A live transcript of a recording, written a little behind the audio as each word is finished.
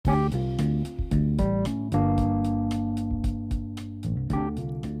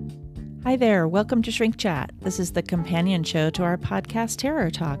Hi there, welcome to Shrink Chat. This is the companion show to our podcast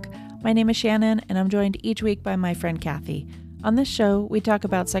Terror Talk. My name is Shannon, and I'm joined each week by my friend Kathy. On this show, we talk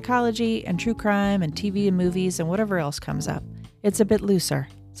about psychology and true crime and TV and movies and whatever else comes up. It's a bit looser,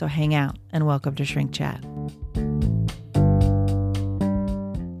 so hang out and welcome to Shrink Chat.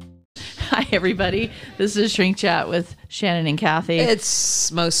 Hi, everybody. This is Shrink Chat with Shannon and Kathy.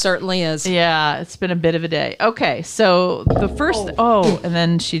 It's most certainly is. Yeah, it's been a bit of a day. Okay, so the first... and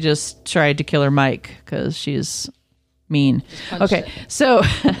then she just tried to kill her mic because she's mean. Okay, so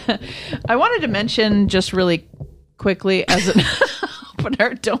I wanted to mention just really quickly as an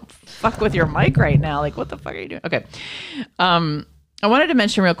opener, don't fuck with your mic right now. Like, what the fuck are you doing? Okay. I wanted to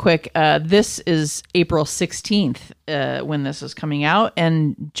mention real quick, this is April 16th when this is coming out,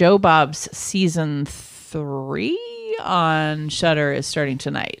 and Joe Bob's season 3 on Shudder is starting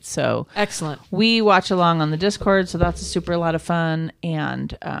tonight. So excellent. We watch along on the Discord, so that's a super lot of fun.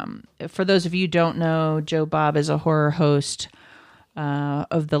 And for those of you who don't know, Joe Bob is a horror host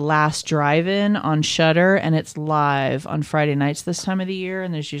of The Last Drive-In on Shudder, and it's live on Friday nights this time of the year,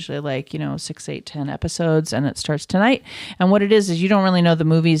 and there's usually 6, 8, 10 episodes, and it starts tonight. And what it is you don't really know the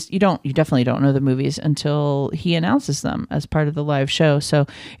movies. You definitely don't know the movies until he announces them as part of the live show. So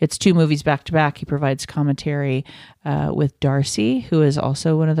it's 2 movies back to back. He provides commentary with Darcy, who is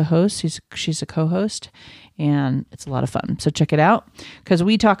also one of the hosts. She's a co-host, and it's a lot of fun. So check it out, because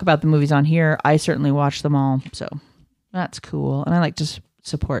we talk about the movies on here. I certainly watch them all, so that's cool. And I like to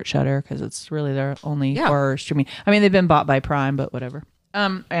support Shudder because it's really their only horror streaming. I mean, they've been bought by Prime, but whatever.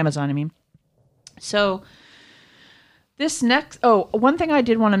 Amazon, I mean. So this next... one thing I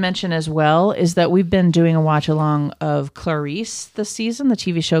did want to mention as well is that we've been doing a watch along of Clarice this season, the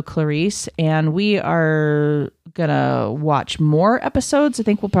TV show Clarice, and we are going to watch more episodes. I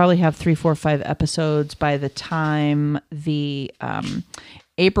think we'll probably have 3, 4, 5 episodes by the time the...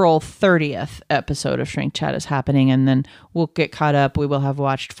 April 30th episode of Shrink Chat is happening, and then we'll get caught up. We will have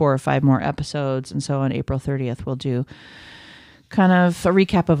watched 4 or 5 more episodes, and so on April 30th we'll do kind of a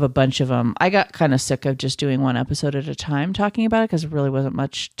recap of a bunch of them. I got kind of sick of just doing one episode at a time talking about it because there really wasn't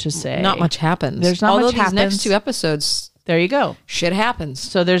much to say. Not much happens. There's not much happens. Next 2 episodes, there you go. Shit happens.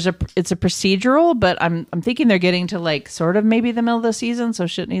 So it's a procedural, but I'm thinking they're getting to sort of maybe the middle of the season, so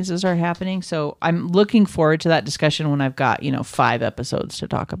shit needs to start happening. So I'm looking forward to that discussion when I've got 5 episodes to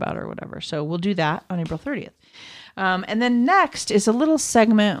talk about or whatever. So we'll do that on April 30th. And then next is a little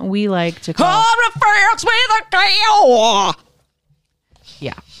segment we like to call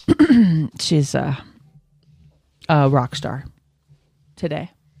Yeah. She's a rock star today.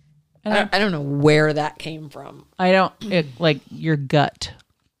 I don't know where that came from. Your gut.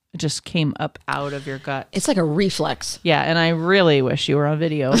 It just came up out of your gut. It's like a reflex. Yeah, and I really wish you were on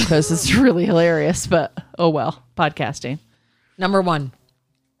video because it's really hilarious, but oh well, podcasting. Number 1.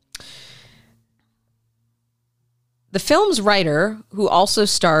 The film's writer, who also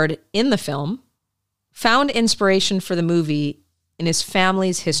starred in the film, found inspiration for the movie in his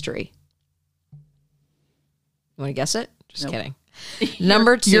family's history. You want to guess it? Just kidding.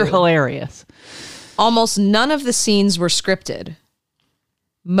 Number 2. You're hilarious. Almost none of the scenes were scripted.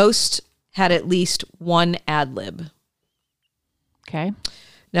 Most had at least one ad lib. Okay.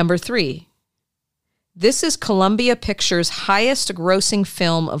 Number 3. This is Columbia Pictures' highest grossing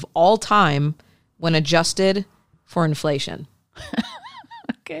film of all time when adjusted for inflation.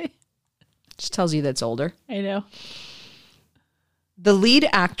 Okay. Just tells you that's older. I know. The lead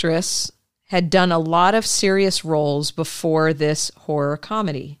actress had done a lot of serious roles before this horror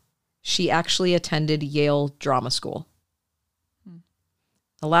comedy. She actually attended Yale Drama School.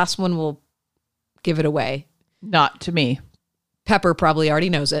 The last one will give it away. Not to me. Pepper probably already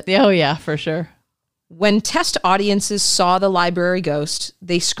knows it. Oh, yeah, for sure. When test audiences saw the library ghost,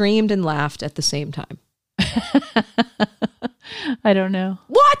 they screamed and laughed at the same time. I don't know.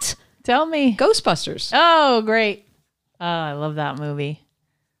 What? Tell me. Ghostbusters. Oh, great. Oh, I love that movie.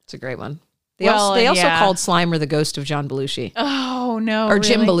 It's a great one. They also called Slimer the ghost of John Belushi. Oh, no. Or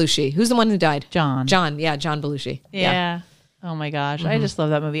Jim Belushi. Who's the one who died? John. John Belushi. Yeah. Oh, my gosh. I just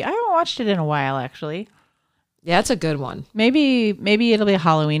love that movie. I haven't watched it in a while, actually. Yeah, it's a good one. Maybe it'll be a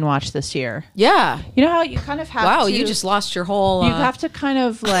Halloween watch this year. Yeah. You know how you kind of have Wow, you just lost your whole... You have to kind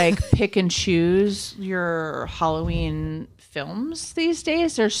of pick and choose your Halloween films these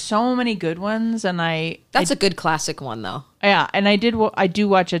days. There's so many good ones, and That's a good classic one, though. Yeah, and I do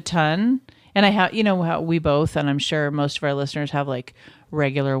watch a ton, and I have, how we both, and I'm sure most of our listeners have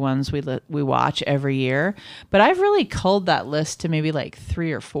regular ones we watch every year, but I've really culled that list to maybe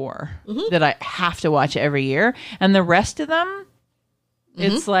 3 or 4 that I have to watch every year, and the rest of them,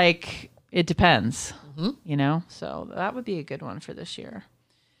 it's it depends, so that would be a good one for this year.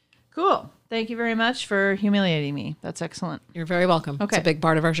 Cool. Thank you very much for humiliating me. That's excellent. You're very welcome. Okay. It's a big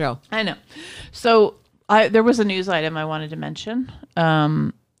part of our show. I know. So there was a news item I wanted to mention.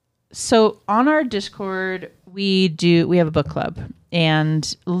 So on our Discord, we have a book club,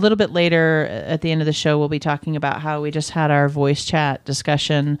 and a little bit later at the end of the show, we'll be talking about how we just had our voice chat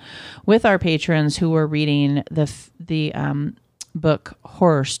discussion with our patrons who were reading the book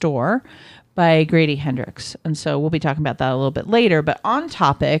Horror Store by Grady Hendrix. And so we'll be talking about that a little bit later. But on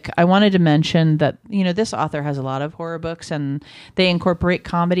topic, I wanted to mention that, this author has a lot of horror books and they incorporate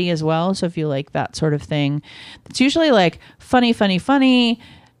comedy as well. So if you like that sort of thing, it's usually like funny,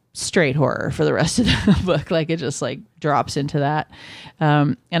 straight horror for the rest of the book. Like it just like drops into that.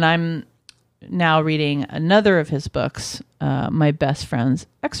 And I'm now reading another of his books, My Best Friend's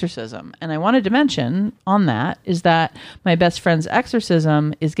Exorcism. And I wanted to mention on that is that My Best Friend's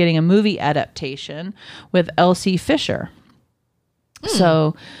Exorcism is getting a movie adaptation with Elsie Fisher.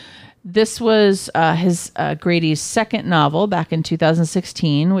 So this was his Grady's second novel back in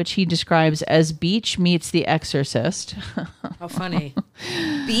 2016, which he describes as Beach meets The Exorcist. How funny.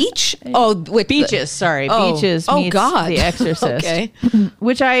 Beach? Oh, with Beaches, sorry. Beaches meets The Exorcist. Okay.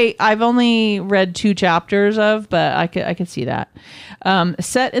 Which I've only read 2 chapters of, but I could see that.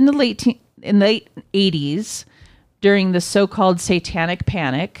 Set in the late 80s during the so-called Satanic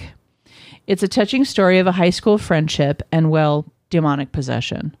Panic, it's a touching story of a high school friendship and, demonic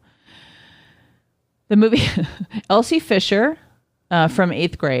possession. The movie, Elsie Fisher from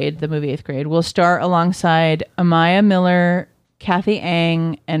the movie 8th Grade, will star alongside Amaya Miller, Kathy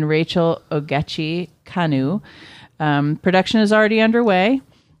Ang, and Rachel Ogechi Kanu. Production is already underway,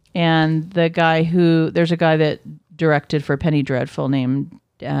 and there's a guy that directed for Penny Dreadful named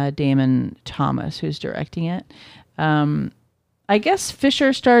Damon Thomas who's directing it. I guess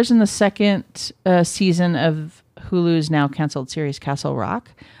Fisher stars in the second season of Hulu's now canceled series Castle Rock.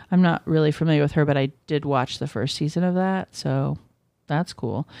 I'm not really familiar with her, but I did watch the first season of that, so that's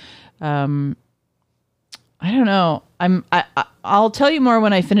cool. I don't know. I'll tell you more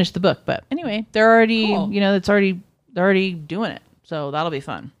when I finish the book, but anyway, they're already, cool. They're already doing it, so that'll be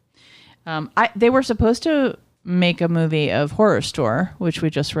fun. They were supposed to make a movie of Horror Store, which we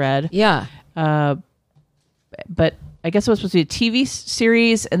just read. Yeah. But I guess it was supposed to be a TV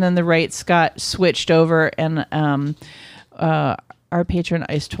series, and then the rights got switched over, and our patron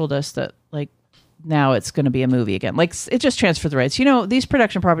Ice told us that like now it's going to be a movie again. Like it just transferred the rights. These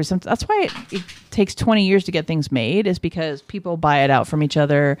production properties, that's why it takes 20 years to get things made, is because people buy it out from each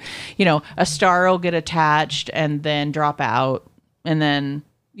other. A star will get attached and then drop out, and then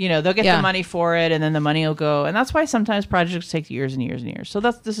they'll get the money for it, and then the money will go. And that's why sometimes projects take years and years and years. So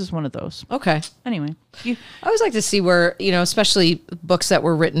this is one of those. Okay. Anyway, I always like to see where, especially books that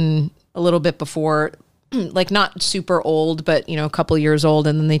were written a little bit before, like not super old, but a couple years old,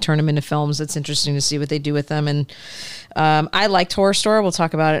 and then they turn them into films. It's interesting to see what they do with them. And I liked Horror Store. We'll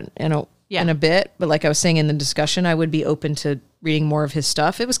talk about it in a bit. But like I was saying in the discussion, I would be open to reading more of his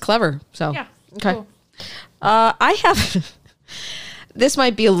stuff. It was clever. So yeah, okay. Cool. I have. This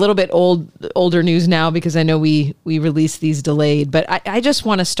might be a little bit older news now because I know we release these delayed, but I just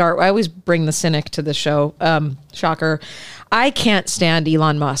want to start. I always bring the cynic to the show. Shocker. I can't stand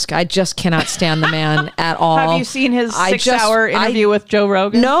Elon Musk. I just cannot stand the man at all. Have you seen his 6-hour interview with Joe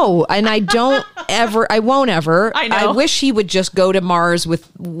Rogan? No, and I won't ever. I know. I wish he would just go to Mars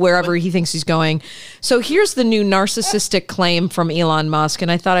with wherever he thinks he's going. So here's the new narcissistic claim from Elon Musk, and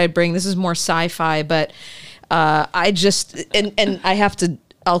I thought I'd bring, this is more sci-fi, but I just, and I have to,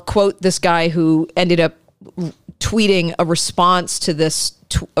 I'll quote this guy who ended up tweeting a response to this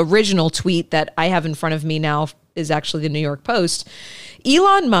original tweet that I have in front of me now, is actually the New York Post.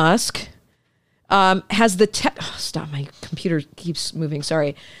 Elon Musk has the tech. Oh, stop, my computer keeps moving.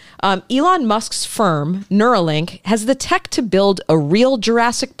 Sorry. Elon Musk's firm, Neuralink, has the tech to build a real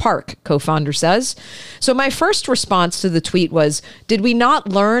Jurassic Park, co-founder says. So my first response to the tweet was, did we not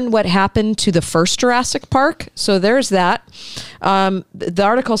learn what happened to the first Jurassic Park? So there's that. The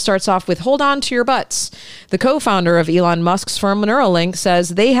article starts off with, hold on to your butts. The co-founder of Elon Musk's firm, Neuralink, says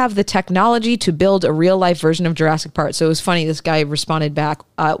they have the technology to build a real-life version of Jurassic Park. So it was funny. This guy responded back,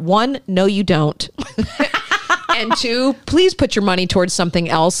 1, no, you don't. And 2, please put your money towards something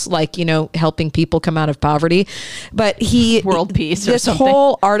else, like, helping people come out of poverty. But world peace. This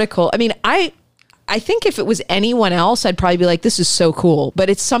whole article, I mean, I think if it was anyone else, I'd probably be like, this is so cool. But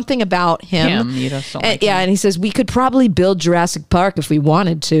it's something about him. You just don't And, like yeah, him. and he says, we could probably build Jurassic Park if we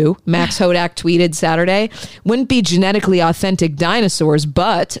wanted to. Max Hodak tweeted Saturday. Wouldn't be genetically authentic dinosaurs,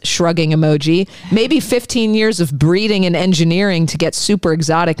 but, shrugging emoji, maybe 15 years of breeding and engineering to get super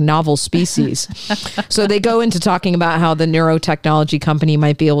exotic novel species. So they go into talking about how the neurotechnology company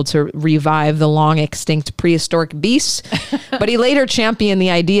might be able to revive the long extinct prehistoric beasts. But he later championed the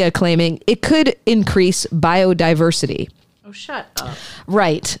idea, claiming it could increase biodiversity. Oh, shut up.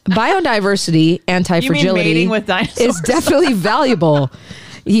 Right. Biodiversity, anti-fragility You mean mating with dinosaurs? is definitely valuable,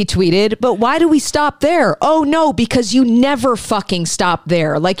 he tweeted. But why do we stop there? Oh, no, because you never fucking stop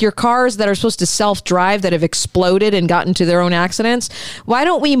there. Like your cars that are supposed to self-drive that have exploded and gotten to their own accidents. Why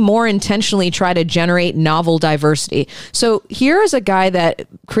don't we more intentionally try to generate novel diversity? So here is a guy that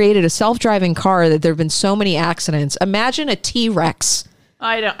created a self-driving car that there have been so many accidents. Imagine a T-Rex.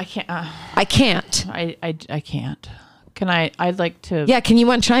 I can't. I can't. I can't. Can I? I'd like to. Yeah, can you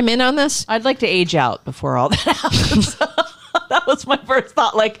want to chime in on this? I'd like to age out before all that happens. That was my first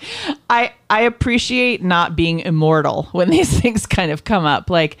thought. Like, I appreciate not being immortal when these things kind of come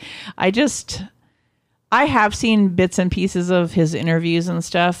up. Like, I have seen bits and pieces of his interviews and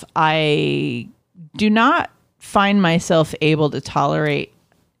stuff. I do not find myself able to tolerate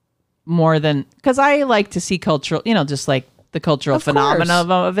more than, because I like to see cultural, just like the cultural phenomena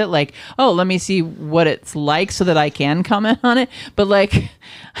of it. Like, oh, let me see what it's like so that I can comment on it. But like,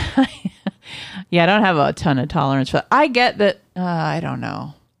 yeah, I don't have a ton of tolerance for that. I get that. I don't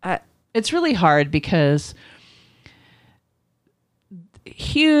know. It's really hard because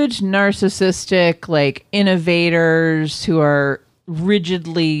huge narcissistic, like innovators who are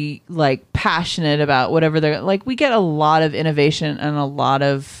rigidly like passionate about whatever they're like, we get a lot of innovation and a lot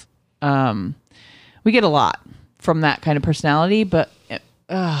of, we get a lot from that kind of personality, but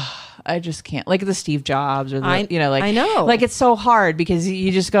I just can't, like the Steve Jobs or the, I know, like it's so hard because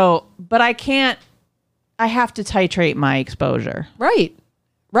you just go, but I can't, I have to titrate my exposure. Right.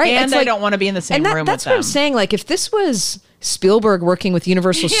 And it's I don't want to be in the same room with them. That's what I'm saying. Like if this was Spielberg working with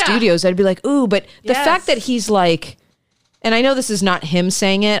Universal Studios, I'd be like, ooh, but the fact that he's like, and I know this is not him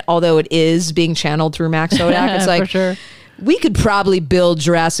saying it, although it is being channeled through Max Hodak. It's like, for sure. We could probably build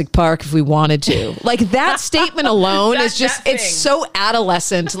Jurassic Park if we wanted to. Like that statement alone is just, it's so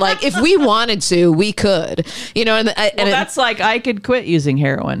adolescent. Like if we wanted to, we could, and that's like, I could quit using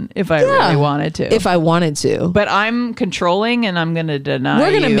heroin if I really wanted to. If I wanted to. But I'm controlling and I'm going to deny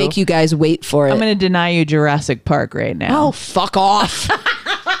We're going to make you guys wait for it. I'm going to deny you Jurassic Park right now. Oh, fuck off.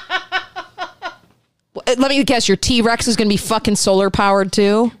 Let me guess, your T-Rex is going to be fucking solar powered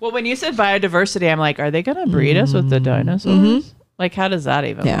too? Well, when you said biodiversity, I'm like, are they going to breed us with the dinosaurs? Mm-hmm. Like, how does that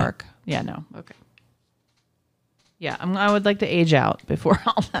even work? Yeah, no. Okay. Yeah, I would like to age out before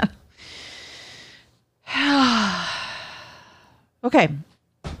all that. Okay.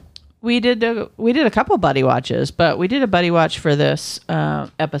 We did a couple buddy watches, but we did a buddy watch for this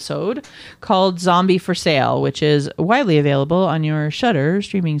episode called Zombie for Sale, which is widely available on your Shudder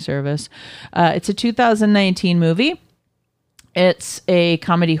streaming service. It's a 2019 movie. It's a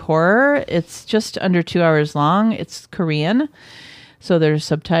comedy horror. It's just under 2 hours long. It's Korean, so there's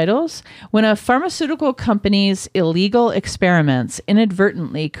subtitles. When a pharmaceutical company's illegal experiments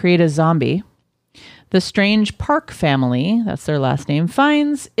inadvertently create a zombie, the strange Park family, that's their last name,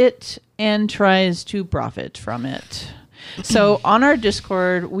 finds it and tries to profit from it. So on our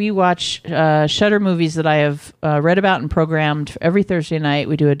Discord, we watch Shudder movies that I have read about and programmed. Every Thursday night,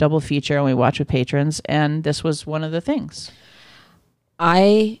 we do a double feature and we watch with patrons. And this was one of the things.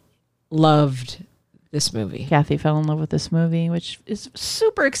 I loved this movie. Kathy fell in love with this movie, which is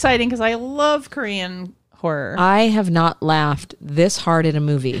super exciting because I love Korean horror. I have not laughed this hard at a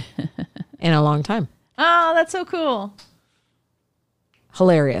movie in a long time. Oh, that's so cool.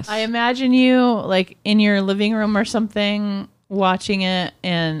 Hilarious. I imagine you like in your living room or something watching it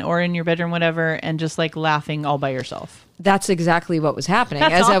or in your bedroom, whatever, and just like laughing all by yourself. That's exactly what was happening.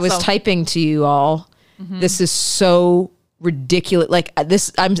 That's As awesome. I was typing to you all, this is so ridiculous. Like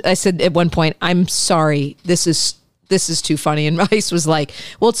this, I said at one point, I'm sorry. This is too funny. And Rice was like,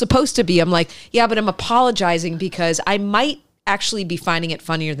 well, it's supposed to be. I'm like, yeah, but I'm apologizing because I might actually be finding it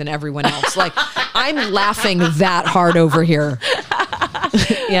funnier than everyone else. Like I'm laughing that hard over here.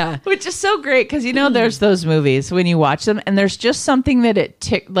 Yeah. Which is so great because, there's those movies when you watch them and there's just something that it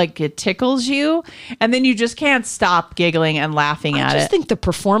tickles you and then you just can't stop giggling and laughing at it. I just think the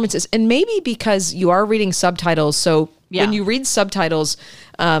performances, and maybe because you are reading subtitles. So when you read subtitles,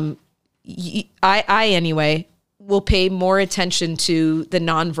 I anyway will pay more attention to the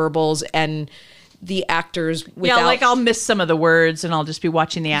nonverbals and the actors without. Yeah, like I'll miss some of the words and I'll just be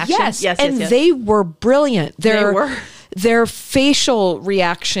watching the action. Yes, and they were brilliant. They were. Their facial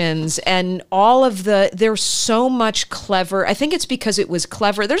reactions and all of there's so much clever. I think it's because it was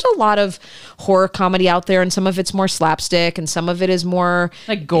clever. There's a lot of horror comedy out there, and some of it's more slapstick, and some of it is more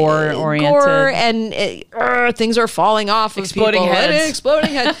like gore oriented. Gore and things are falling off of exploding people. heads,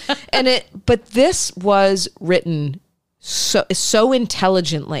 exploding heads, but this was written so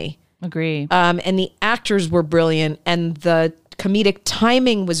intelligently. Agree. And the actors were brilliant, and the comedic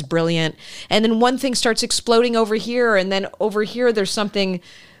timing was brilliant. And then one thing starts exploding over here, and then over here there's something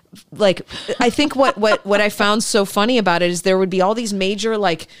like, I think what I found so funny about it is there would be all these major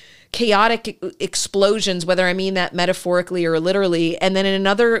like chaotic explosions, whether I mean that metaphorically or literally, and then in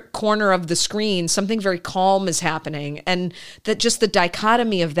another corner of the screen something very calm is happening, and that just the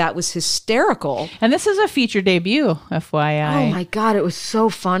dichotomy of that was hysterical. And this is a feature debut, FYI. Oh my god, it was so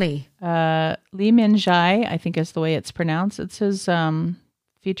funny. Lee Min-jae, I think is the way it's pronounced. It's his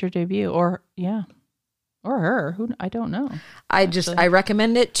feature debut, or her. Who, I don't know. I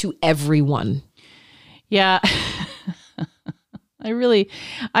recommend it to everyone. Yeah.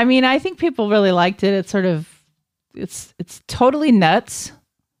 I think people really liked it. It's sort of, it's totally nuts.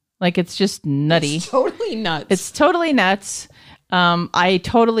 Like, it's just nutty. It's totally nuts. It's totally nuts. I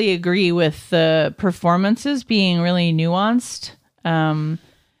totally agree with the performances being really nuanced.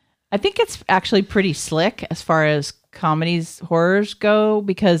 I think it's actually pretty slick as far as comedies, horrors go,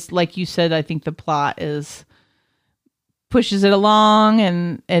 because like you said, I think the plot pushes it along,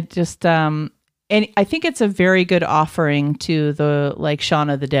 and it just, and I think it's a very good offering to the like Shaun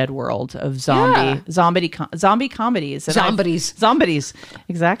of the Dead world of zombie comedies. Zombies.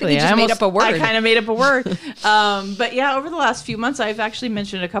 Exactly. I made up a word. I kind of made up a word. But yeah, over the last few months, I've actually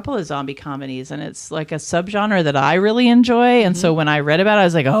mentioned a couple of zombie comedies, and it's like a subgenre that I really enjoy. And so when I read about it, I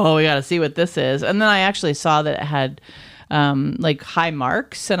was like, oh, we got to see what this is. And then I actually saw that it had like high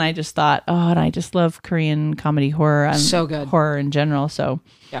marks, and I just thought, and I just love Korean comedy horror and so good horror in general. So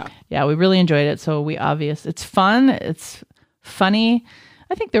yeah, we really enjoyed it. So it's fun, it's funny.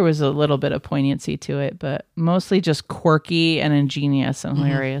 I think there was a little bit of poignancy to it, but mostly just quirky and ingenious and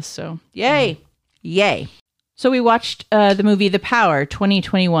hilarious. So yay. So we watched the movie The Power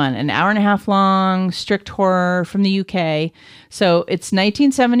 2021, an hour and a half long, strict horror from the UK. So it's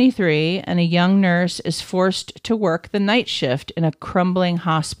 1973, and a young nurse is forced to work the night shift in a crumbling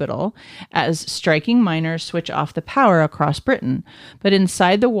hospital as striking miners switch off the power across Britain. But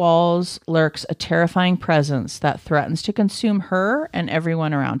inside the walls lurks a terrifying presence that threatens to consume her and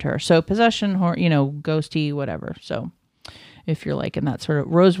everyone around her. So possession, horror, ghosty, whatever. So if you're like in that sort of,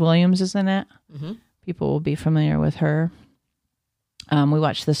 Rose Williams is in it. Mm-hmm. People will be familiar with her. We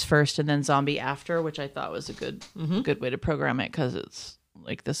watched this first and then Zombie After, which I thought was a good way to program it, because it's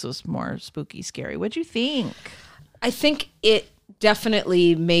like, this was more spooky, scary. What'd you think? I think it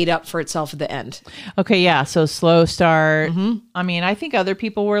definitely made up for itself at the end. Okay, yeah. So slow start. Mm-hmm. I mean, I think other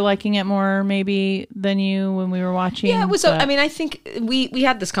people were liking it more maybe than you when we were watching. Yeah, it was. I think we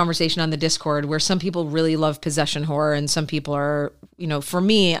had this conversation on the Discord where some people really love possession horror, and some people are, for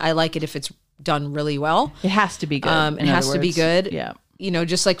me, I like it if it's done really well. It has to be good. It has to be good. Yeah.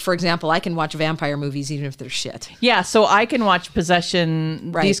 Just like, for example, I can watch vampire movies even if they're shit. Yeah, so I can watch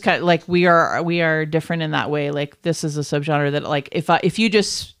possession. Right. These kind, like, we are different in that way. Like, this is a subgenre that, like, if you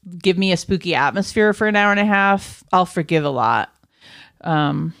just give me a spooky atmosphere for an hour and a half, I'll forgive a lot.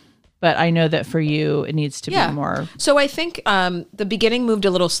 But I know that for you, it needs to be more. So I think the beginning moved a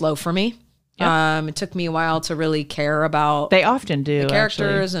little slow for me. Yep. It took me a while to really care about. They often do, the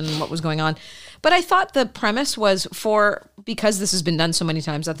characters and what was going on. But I thought the premise was, because this has been done so many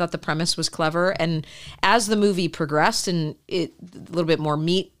times, I thought the premise was clever. And as the movie progressed and a little bit more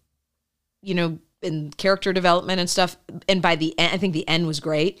meat, in character development and stuff, and by the end, I think the end was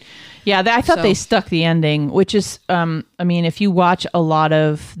great. Yeah, I thought they stuck the ending, which is, if you watch a lot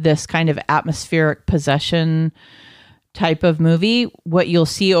of this kind of atmospheric possession type of movie, what you'll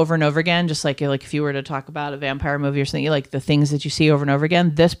see over and over again, just like if you were to talk about a vampire movie or something, like the things that you see over and over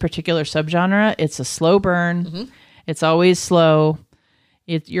again, this particular subgenre, it's a slow burn. Mm-hmm. It's always slow.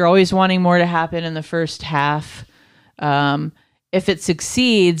 You're always wanting more to happen in the first half. If it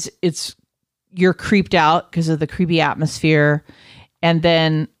succeeds, you're creeped out because of the creepy atmosphere. And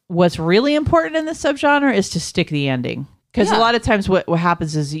then what's really important in the subgenre is to stick the ending. Because a lot of times what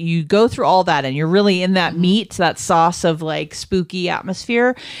happens is you go through all that and you're really in that meat, that sauce of like spooky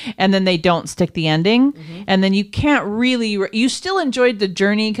atmosphere, and then they don't stick the ending. Mm-hmm. And then you can't really, you still enjoyed the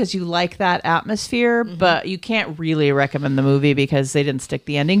journey because you like that atmosphere, but you can't really recommend the movie because they didn't stick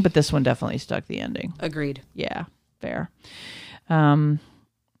the ending. But this one definitely stuck the ending. Agreed. Yeah, fair.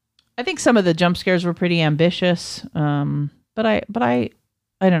 I think some of the jump scares were pretty ambitious. But I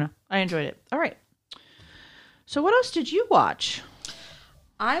don't know. I enjoyed it. All right. So what else did you watch?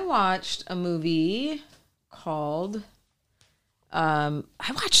 I watched a movie called, I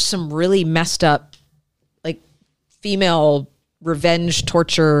watched some really messed up, like female revenge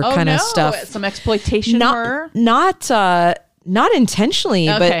torture kind of stuff. Some exploitation horror? Not intentionally,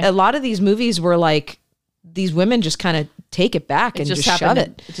 Okay. but a lot of these movies were like, these women just kind of take it back and just shove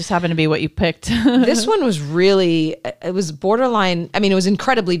it. It just happened to be what you picked. This one was really, it was borderline. I mean, it was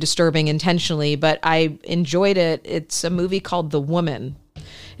incredibly disturbing intentionally, but I enjoyed it. It's a movie called The Woman.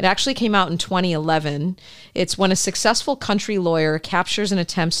 It actually came out in 2011. It's when a successful country lawyer captures and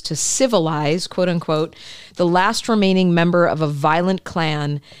attempts to civilize, quote unquote, the last remaining member of a violent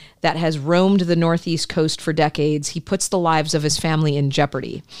clan that has roamed the Northeast coast for decades. He puts the lives of his family in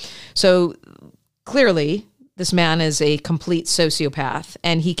jeopardy. So clearly, this man is a complete sociopath,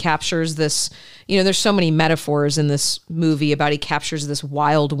 and he captures this, there's so many metaphors in this movie about he captures this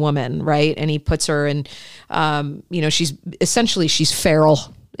wild woman, right? And he puts her in, she's feral,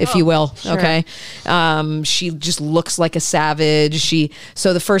 if you will. Sure. Okay. She just looks like a savage.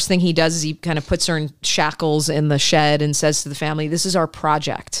 So the first thing he does is he kind of puts her in shackles in the shed and says to the family, this is our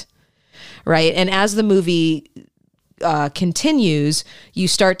project. Right. And as the movie continues, you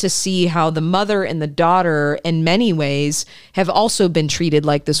start to see how the mother and the daughter in many ways have also been treated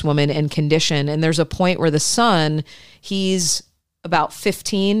like this woman and conditioned. And there's a point where the son, he's about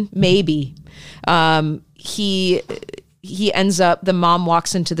 15, maybe. He ends up, the mom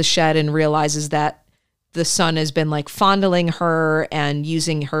walks into the shed and realizes that the son has been like fondling her and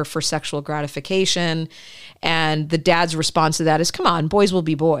using her for sexual gratification. And the dad's response to that is, come on, boys will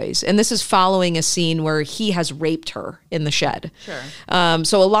be boys. And this is following a scene where he has raped her in the shed. Sure.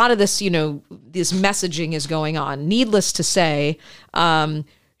 So a lot of this, this messaging is going on. Needless to say,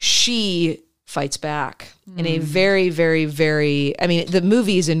 she fights back in a very, very, very, the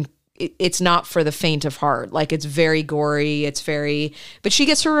movie's it's not for the faint of heart. Like, it's very gory. But she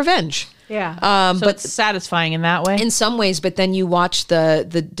gets her revenge. Yeah. So it's satisfying in that way. In some ways, but then you watch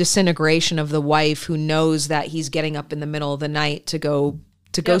the disintegration of the wife who knows that he's getting up in the middle of the night to go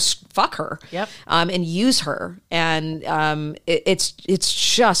fuck her. Yep. And use her. And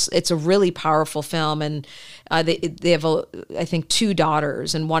it's a really powerful film. And they have I think 2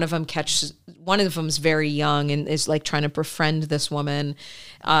 daughters, and one of them's very young and is like trying to befriend this woman.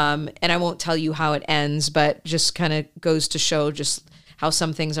 And I won't tell you how it ends, but just kind of goes to show just how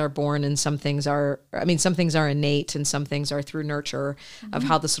some things are born and some things are innate and some things are through nurture, of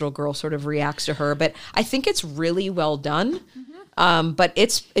how this little girl sort of reacts to her. But I think it's really well done. But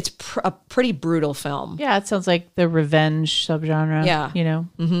it's a pretty brutal film. Yeah, it sounds like the revenge subgenre.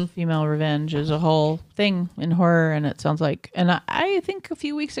 Yeah. Female revenge is a whole thing in horror, and it sounds like. And I think a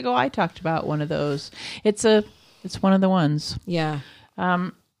few weeks ago I talked about one of those. It's one of the ones. Yeah.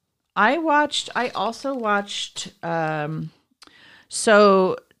 I also watched.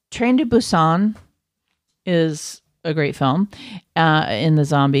 So Train to Busan is a great film in the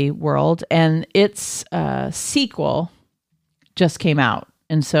zombie world, and its sequel just came out.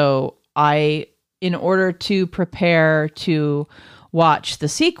 And so in order to prepare to watch the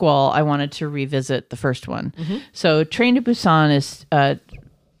sequel, I wanted to revisit the first one. Mm-hmm. So Train to Busan is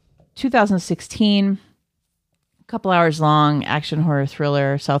 2016, a couple hours long, action horror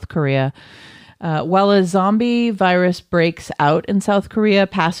thriller, South Korea. While a zombie virus breaks out in South Korea,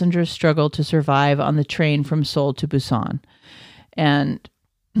 passengers struggle to survive on the train from Seoul to Busan. And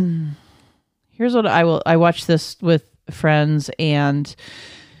here's what I watched this with friends, and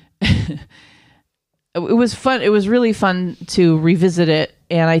it was fun. It was really fun to revisit it.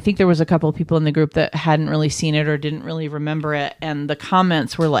 And I think there was a couple of people in the group that hadn't really seen it or didn't really remember it. And the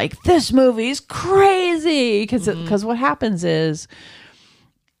comments were like, this movie's crazy. Because what happens is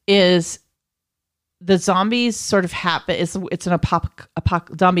the zombies sort of happen. It's an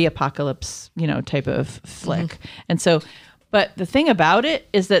zombie apocalypse, type of flick. Mm-hmm. And so, but the thing about it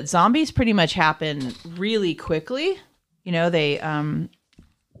is that zombies pretty much happen really quickly. They,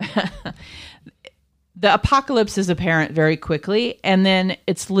 the apocalypse is apparent very quickly, and then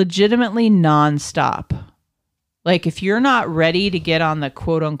it's legitimately nonstop. Like, if you're not ready to get on the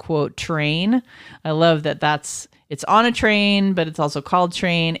quote unquote train, I love that it's on a train, but it's also called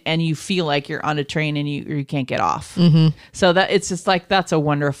train, and you feel like you're on a train and you can't get off. Mm-hmm. So that it's just like, that's a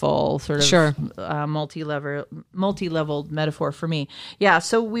wonderful sort of multi-leveled metaphor for me. Yeah.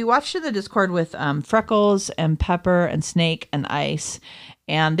 So we watched in the Discord with Freckles and Pepper and Snake and Ice,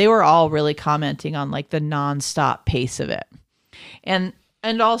 and they were all really commenting on like the nonstop pace of it. And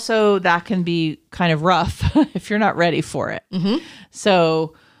also that can be kind of rough if you're not ready for it. Mm-hmm.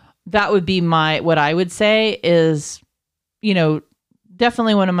 So that would be what I would say is,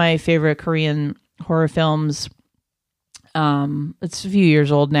 definitely one of my favorite Korean horror films. It's a few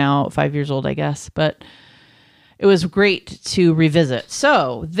years old now, 5 years old, I guess, but it was great to revisit.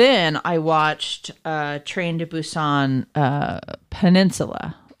 So then I watched Train to Busan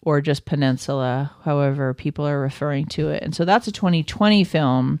Peninsula, or just Peninsula, however people are referring to it. And so that's a 2020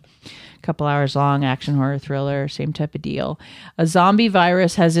 film, a couple hours long, action horror thriller, same type of deal. A zombie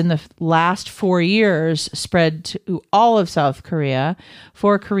virus has in the last 4 years spread to all of South Korea.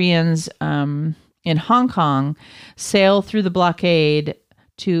 4 Koreans in Hong Kong sail through the blockade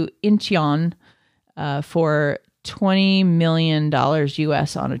to Incheon for $20 million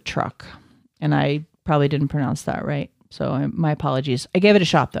US on a truck. And I probably didn't pronounce that right. So my apologies. I gave it a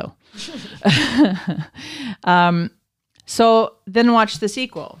shot though. So then watch the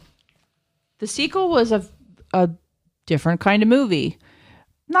sequel. The sequel was a different kind of movie.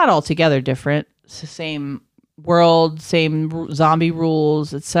 Not altogether different. It's the same world, same zombie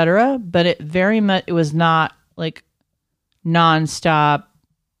rules, etc. But it was not like nonstop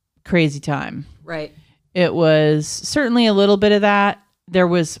crazy time. Right. It was certainly a little bit of that. There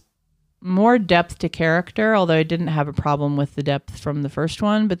was more depth to character, although I didn't have a problem with the depth from the first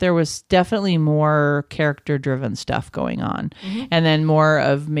one, but there was definitely more character driven stuff going on. Mm-hmm. And then more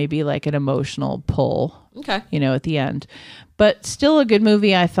of maybe like an emotional pull, at the end. But still a good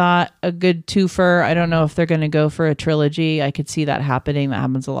movie, I thought, a good twofer. I don't know if they're going to go for a trilogy. I could see that happening. That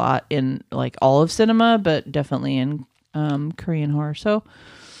happens a lot in like all of cinema, but definitely in Korean horror. So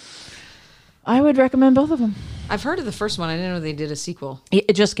I would recommend both of them. I've heard of the first one. I didn't know they did a sequel.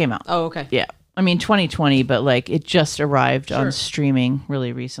 It just came out. Oh, okay. Yeah. I mean, 2020, but like it just arrived on streaming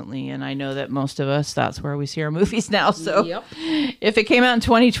really recently. And I know that most of us, that's where we see our movies now. So if it came out in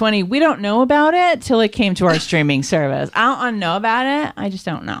 2020, we don't know about it till it came to our streaming service. I don't know about it. I just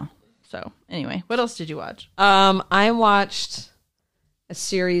don't know. So anyway, what else did you watch? I watched a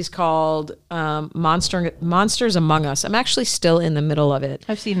series called Monsters Among Us. I'm actually still in the middle of it.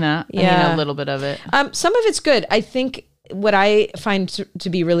 I've seen that. Yeah. I mean, a little bit of it. Some of it's good. I think what I find to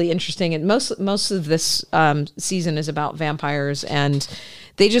be really interesting, and most of this season is about vampires, and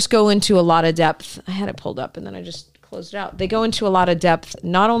they just go into a lot of depth. I had it pulled up and then I just closed it out. They go into a lot of depth,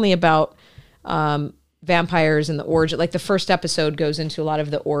 not only about vampires and the origin. Like the first episode goes into a lot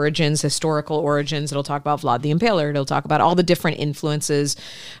of the origins, historical origins. It'll talk about Vlad the Impaler. It'll talk about all the different influences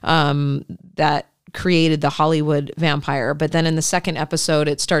that created the Hollywood vampire. But then in the second episode,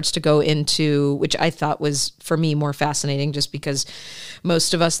 it starts to go into, which I thought was for me more fascinating, just because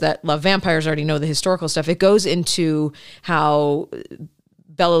most of us that love vampires already know the historical stuff. It goes into how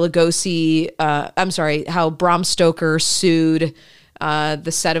Bela Lugosi, how Bram Stoker sued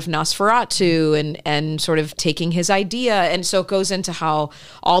the set of Nosferatu and sort of taking his idea. And so it goes into how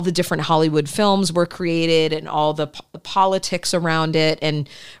all the different Hollywood films were created and all the politics around it, and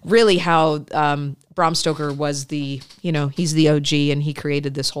really how Bram Stoker was he's the OG and he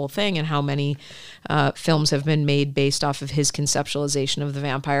created this whole thing, and how many films have been made based off of his conceptualization of the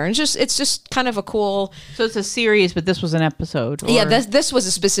vampire. And it's just kind of a cool... So it's a series, but this was an episode. Yeah, this was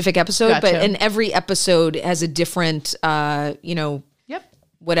a specific episode, gotcha. But in every episode has a different,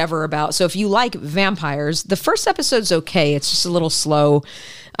 whatever about. So if you like vampires, the first episode's okay. It's just a little slow.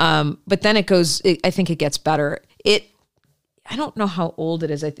 But then I think it gets better. I don't know how old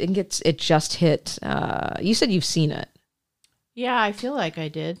it is. I think it just hit. You said you've seen it. Yeah, I feel like I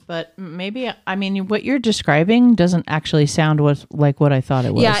did, but maybe, I mean, what you're describing doesn't actually sound like what I thought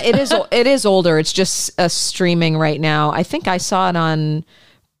it was. Yeah, it is. It is older. It's just streaming right now. I think I saw it on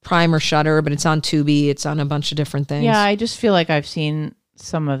Prime or Shudder, but it's on Tubi. It's on a bunch of different things. Yeah, I just feel like I've seen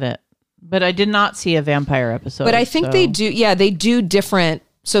some of it, but I did not see a vampire episode. But I think they do. Yeah, they do different.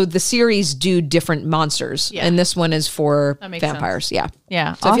 So the series do different monsters, and this one is for vampires. Sense.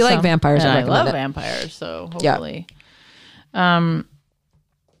 Yeah. So awesome. If you like vampires, and I love vampires. So hopefully,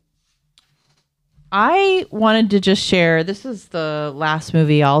 I wanted to just share. This is the last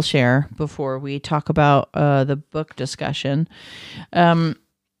movie I'll share before we talk about the book discussion.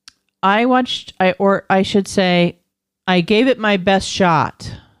 I gave it my best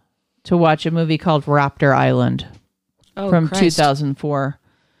shot to watch a movie called Raptor Island from 2004.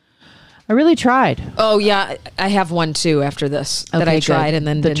 I really tried. Oh yeah, I have one too after this that I tried and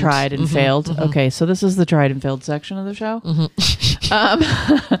then didn't. Tried and failed. Mm-hmm. Okay, so this is the tried and failed section of the show.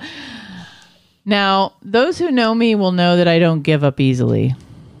 Mm-hmm. Now, those who know me will know that I don't give up easily.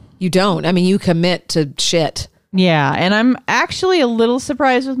 You don't. I mean, you commit to shit. Yeah, and I'm actually a little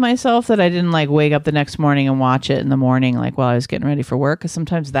surprised with myself that I didn't like wake up the next morning and watch it in the morning, like while I was getting ready for work, because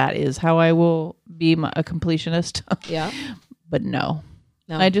sometimes that is how I will be a completionist. Yeah. But no.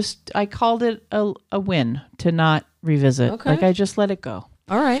 No. I called it a win to not revisit. Okay. Like I just let it go.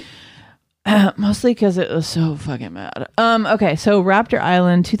 All right. Mostly because it was so fucking bad. Okay, so Raptor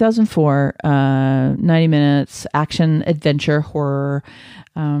Island, 2004, 90 minutes, action, adventure, horror.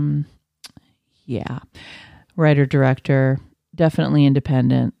 Yeah. Writer, director, definitely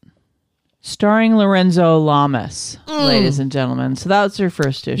independent. Starring Lorenzo Lamas, ladies and gentlemen. So that was her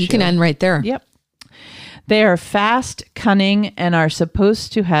first issue. You can end right there. Yep. They are fast, cunning, and are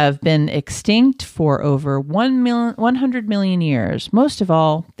supposed to have been extinct for over 100 million years. Most of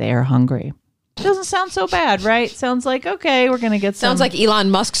all, they are hungry. Doesn't sound so bad, right? Sounds like, okay, we're going to get some... Sounds like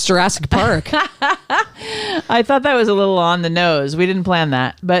Elon Musk's Jurassic Park. I thought that was a little on the nose. We didn't plan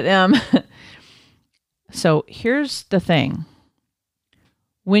that. But so here's the thing.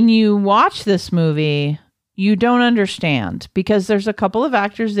 When you watch this movie, you don't understand because there's a couple of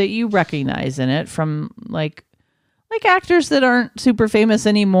actors that you recognize in it from like actors that aren't super famous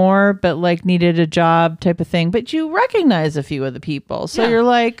anymore, but like needed a job type of thing. But you recognize a few of the people. So you're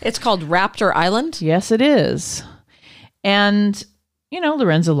like... It's called Raptor Island? Yes, it is. And,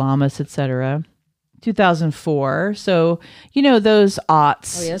 Lorenzo Lamas, etc. 2004. So, those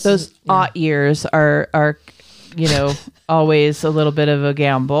aughts, those aught years are always a little bit of a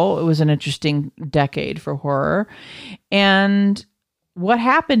gamble. It was an interesting decade for horror. And what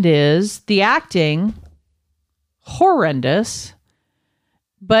happened is the acting, horrendous,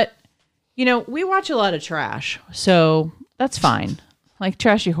 but, we watch a lot of trash. So that's fine. Like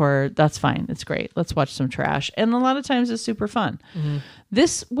trashy horror, that's fine. It's great. Let's watch some trash. And a lot of times it's super fun. Mm-hmm.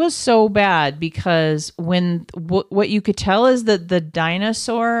 This was so bad because what you could tell is that the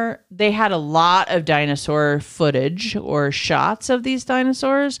dinosaur, they had a lot of dinosaur footage or shots of these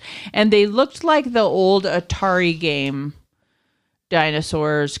dinosaurs, and they looked like the old Atari game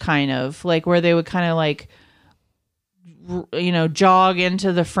dinosaurs, kind of like where they would kind of like, jog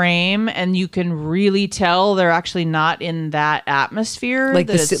into the frame, and you can really tell they're actually not in that atmosphere. Like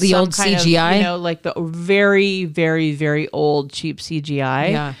the old CGI? Like the very, very, very old cheap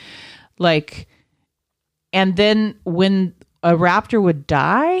CGI. Yeah. Like, and then when a raptor would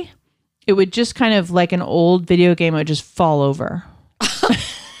die, it would just kind of like an old video game, it would just fall over.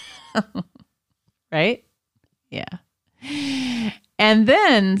 Right? Yeah. And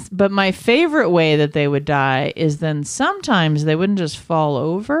then, but my favorite way that they would die is then sometimes they wouldn't just fall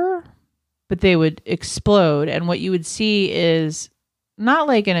over, but they would explode. And what you would see is not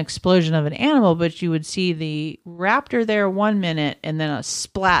like an explosion of an animal, but you would see the raptor there 1 minute and then a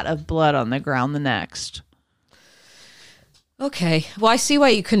splat of blood on the ground the next. Okay. Well, I see why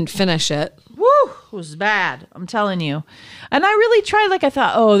you couldn't finish it. Woo! It was bad. I'm telling you. And I really tried, I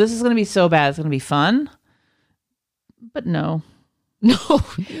thought, oh, this is going to be so bad. It's going to be fun. But no. No.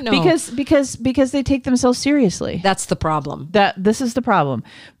 Because they take themselves seriously. That's the problem. This is the problem.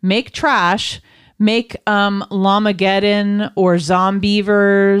 Make trash, make Llamageddon or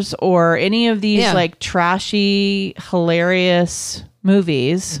Zombievers or any of these trashy, hilarious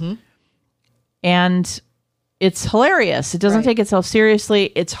movies. Mm-hmm. And it's hilarious. It doesn't take itself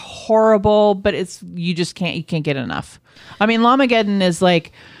seriously. It's horrible, but you can't get enough. I mean, Llamageddon is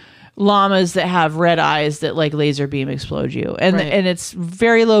like llamas that have red eyes that like laser beam explode you, and it's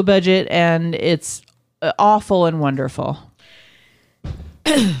very low budget and it's awful and wonderful.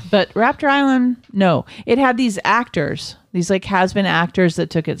 But Raptor Island, no, it had these actors, these like has-been actors that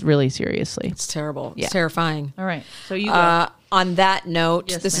took it really seriously. It's terrible. It's terrifying. All right, so you on that note,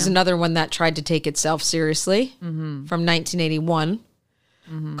 this is ma'am. another one that tried to take itself seriously, from 1981.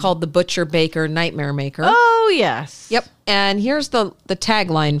 Called The Butcher Baker Nightmare Maker. Oh, yes. Yep. And here's the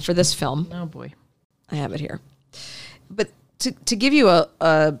tagline for this film. Oh, boy. I have it here. But to give you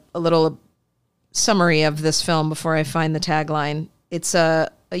a little summary of this film before I find the tagline, it's a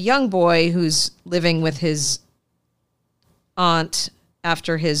young boy who's living with his aunt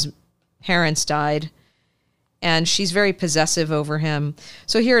after his parents died, and she's very possessive over him.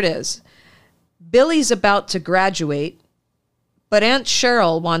 So here it is. Billy's about to graduate, but Aunt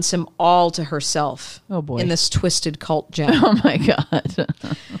Cheryl wants him all to herself. Oh, boy. In this twisted cult gem. Oh, my God.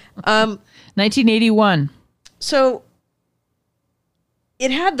 1981. So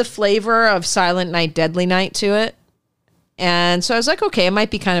it had the flavor of Silent Night, Deadly Night to it. And so I was like, okay, it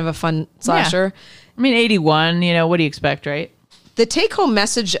might be kind of a fun slasher. Yeah. I mean, 81, what do you expect, right? The take-home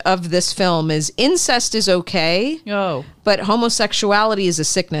message of this film is incest is okay, but homosexuality is a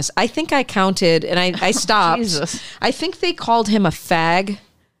sickness. I think I counted, and I stopped. Jesus. I think they called him a fag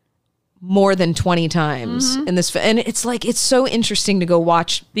more than 20 times in this. And it's like, it's so interesting to go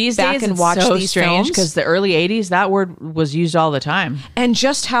watch these back days and watch so these strange films. Because the early 80s, that word was used all the time. And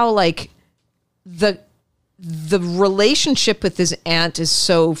just how like the relationship with his aunt is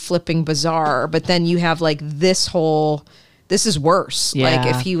so flipping bizarre, but then you have like this is worse. Yeah.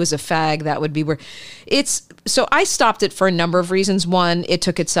 Like if he was a fag, that would be worse. So I stopped it for a number of reasons. One, it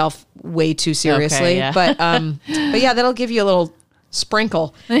took itself way too seriously, yeah. but yeah, that'll give you a little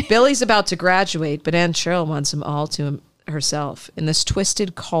sprinkle. Billy's about to graduate, but Aunt Cheryl wants him all to herself in this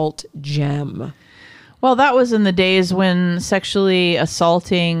twisted cult gem. Well, that was in the days when sexually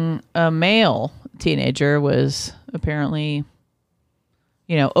assaulting a male teenager was apparently,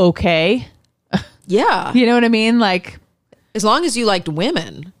 okay. Yeah. You know what I mean? Like, as long as you liked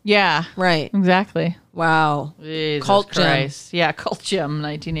women. yeah. Right. Exactly. Wow. Jesus Cult Christ. Yeah, Cult Gem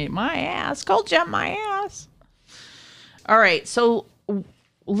 1980. My ass. Cult Gem, my ass. All right, so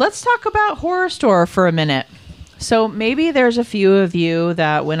let's talk about Horror Store for a minute. So maybe there's a few of you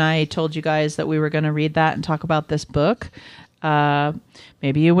that when I told you guys that we were going to read that and talk about this book,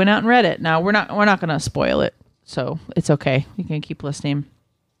 maybe you went out and read it. Now we're not going to spoil it, so it's okay. You can keep listening.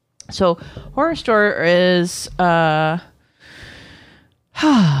 So Horror Store is well,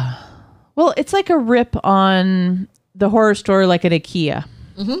 it's like a rip on the Horror Store, like at IKEA.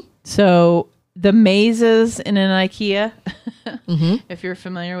 Mm-hmm. So the mazes in an IKEA, if you're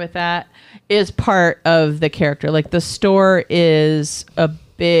familiar with that, is part of the character. Like the store is a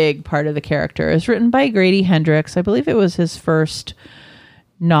big part of the character. It's written by Grady Hendrix. I believe it was his first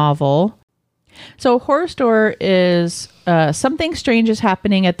novel. So Horror Store is something strange is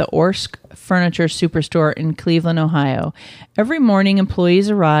happening at the Orsk Furniture Superstore in Cleveland, Ohio. Every morning, employees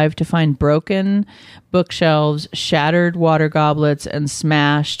arrive to find broken bookshelves, shattered water goblets, and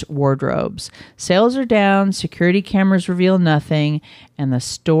smashed wardrobes. Sales are down, security cameras reveal nothing, and the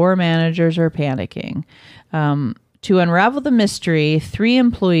store managers are panicking. To unravel the mystery, 3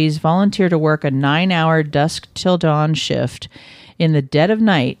 employees volunteer to work a 9-hour dusk till dawn shift. In the dead of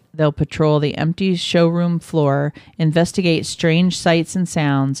night, they'll patrol the empty showroom floor, investigate strange sights and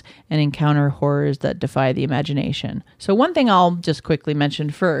sounds, and encounter horrors that defy the imagination. So one thing I'll just quickly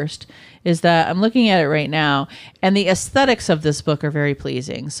mention first is that I'm looking at it right now, and the aesthetics of this book are very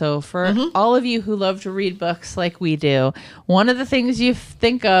pleasing. So for all of you who love to read books like we do, one of the things you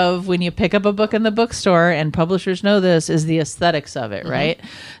think of when you pick up a book in the bookstore, and publishers know this, is the aesthetics of it, right?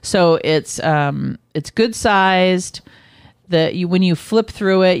 So it's good sized. When you flip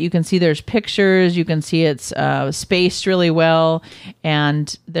through it, you can see there's pictures. You can see it's spaced really well,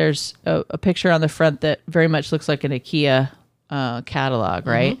 and there's a picture on the front that very much looks like an IKEA catalog,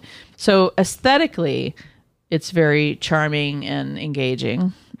 right? So aesthetically, it's very charming and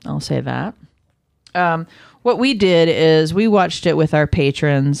engaging. I'll say that. What we did is we watched it with our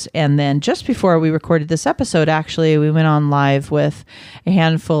patrons, and then just before we recorded this episode, actually, we went on live with a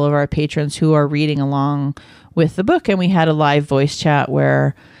handful of our patrons who are reading along with the book, and we had a live voice chat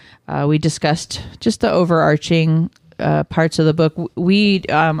where we discussed just the overarching parts of the book.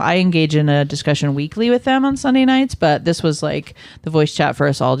 I engage in a discussion weekly with them on Sunday nights, but this was like the voice chat for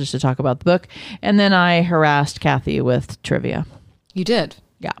us all just to talk about the book. And then I harassed Kathy with trivia. You did?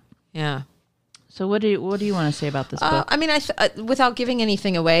 Yeah. Yeah. So what do you want to say about this book? I mean, without giving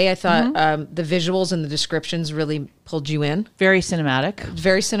anything away, I thought the visuals and the descriptions really pulled you in. Very cinematic.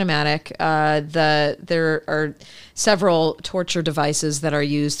 Very cinematic. There are several torture devices that are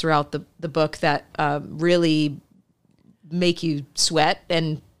used throughout the book that really make you sweat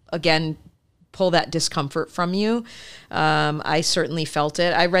and, again, pull that discomfort from you. I certainly felt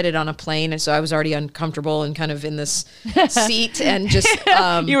it. I read it on a plane, and so I was already uncomfortable and kind of in this seat and just...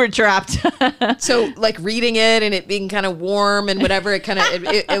 you were trapped. So like reading it and it being kind of warm and whatever,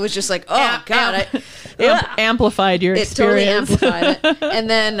 it was just like, oh God. Amplified your experience. It totally amplified it. And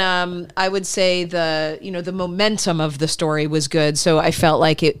then I would say the momentum of the story was good. So I felt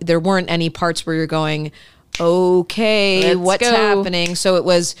like there weren't any parts where you're going, okay, what's happening? So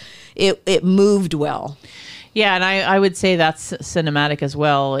it moved well. Yeah, and I would say that's cinematic as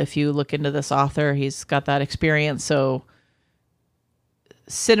well. If you look into this author, he's got that experience. So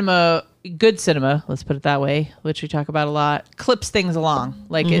good cinema, let's put it that way, which we talk about a lot, clips things along.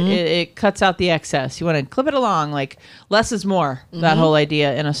 Like it cuts out the excess. You want to clip it along, like less is more, that whole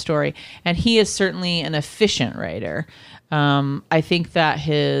idea in a story. And he is certainly an efficient writer. I think that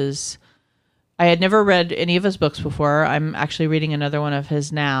I had never read any of his books before. I'm actually reading another one of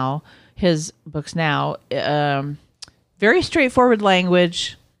his books now. Very straightforward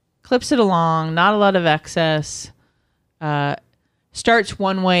language, clips it along, not a lot of excess. Starts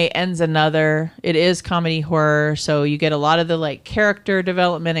one way, ends another. It is comedy horror, so you get a lot of the like character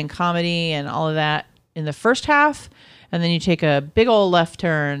development and comedy and all of that in the first half, and then you take a big old left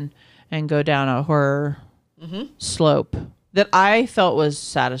turn and go down a horror slope that I felt was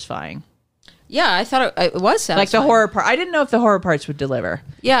satisfying. Yeah, I thought it was satisfying. Like the horror part. I didn't know if the horror parts would deliver.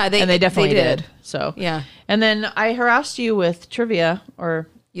 Yeah, they definitely did. So yeah. And then I harassed you with trivia, or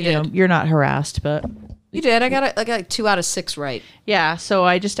you know, you're not harassed, but you did. I got like 2 out of 6 right. Yeah. So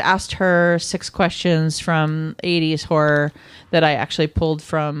I just asked her 6 questions from 80s horror that I actually pulled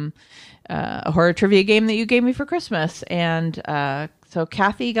from a horror trivia game that you gave me for Christmas. And so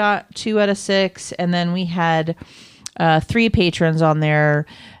Kathy got 2 out of 6. And then we had 3 patrons on there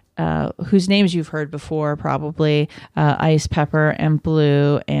whose names you've heard before, probably. Ice, Pepper, and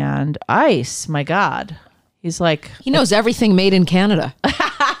Blue. And Ice, my God. He's like... He knows everything made in Canada.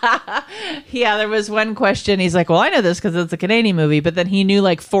 Yeah, there was one question. He's like, well, I know this because it's a Canadian movie. But then he knew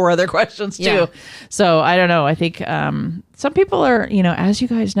like 4 other questions too. Yeah. So I don't know. I think some people are, you know, as you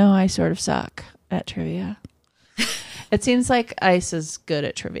guys know, I sort of suck at trivia. It seems like Ice is good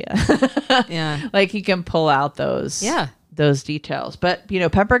at trivia. Yeah. Like he can pull out those details. But, you know,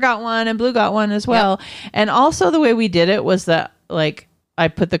 Pepper got 1 and Blue got 1 as well. Yep. And also the way we did it was that like I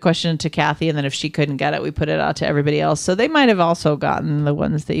put the question to Kathy, and then if she couldn't get it, we put it out to everybody else. So they might have also gotten the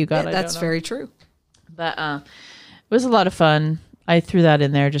ones that you got. Yeah, that's very true. But it was a lot of fun. I threw that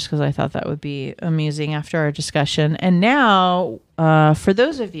in there just because I thought that would be amusing after our discussion. And now, for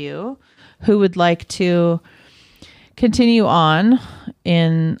those of you who would like to continue on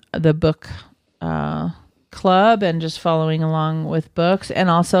in the book club and just following along with books,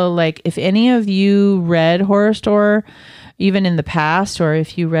 and also like if any of you read Horror Store even in the past, or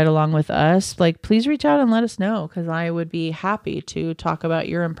if you read along with us, like please reach out and let us know, because I would be happy to talk about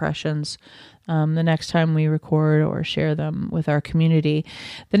your impressions the next time we record or share them with our community.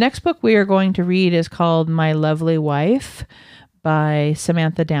 The next book we are going to read is called My Lovely Wife by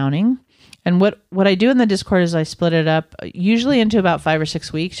Samantha Downing. And what I do in the Discord is I split it up usually into about 5 or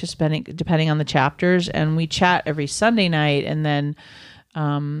 6 weeks, just depending on the chapters. And we chat every Sunday night. And then,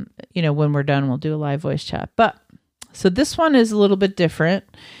 you know, when we're done, we'll do a live voice chat. But so this one is a little bit different.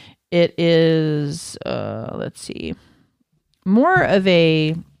 It is, let's see, more of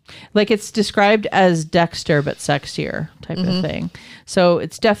a, like it's described as Dexter, but sexier type of thing. So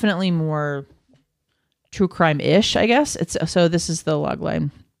it's definitely more true crime-ish, I guess. So this is the logline.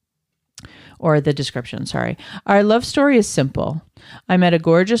 Or the description, sorry. Our love story is simple. I met a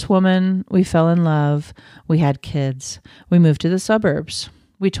gorgeous woman. We fell in love. We had kids. We moved to the suburbs.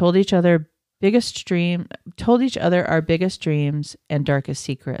 We told each other our biggest dreams and darkest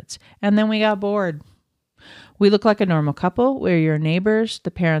secrets. And then we got bored. We look like a normal couple. We're your neighbors,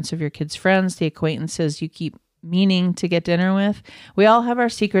 the parents of your kids' friends, the acquaintances you keep meaning to get dinner with. We all have our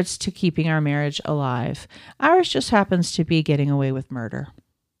secrets to keeping our marriage alive. Ours just happens to be getting away with murder.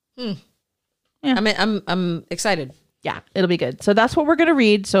 Yeah. I'm excited. Yeah, it'll be good. So that's what we're going to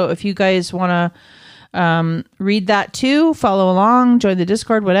read. So if you guys want to read that too, follow along, join the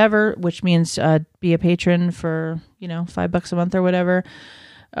Discord, whatever, which means be a patron for, you know, $5 a month or whatever.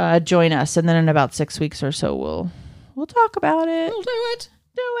 Join us. And then in about 6 weeks or so, we'll talk about it. We'll do it.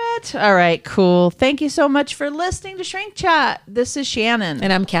 All right, cool. Thank you so much for listening to Shrink Chat. This is Shannon.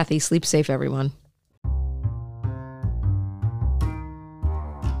 And I'm Kathy. Sleep safe, everyone.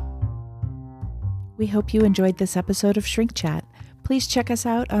 We hope you enjoyed this episode of Shrink Chat. Please check us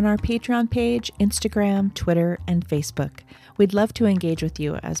out on our Patreon page, Instagram, Twitter, and Facebook. We'd love to engage with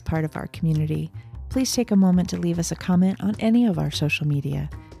you as part of our community. Please take a moment to leave us a comment on any of our social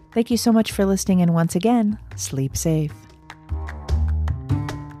media. Thank you so much for listening, and once again, sleep safe.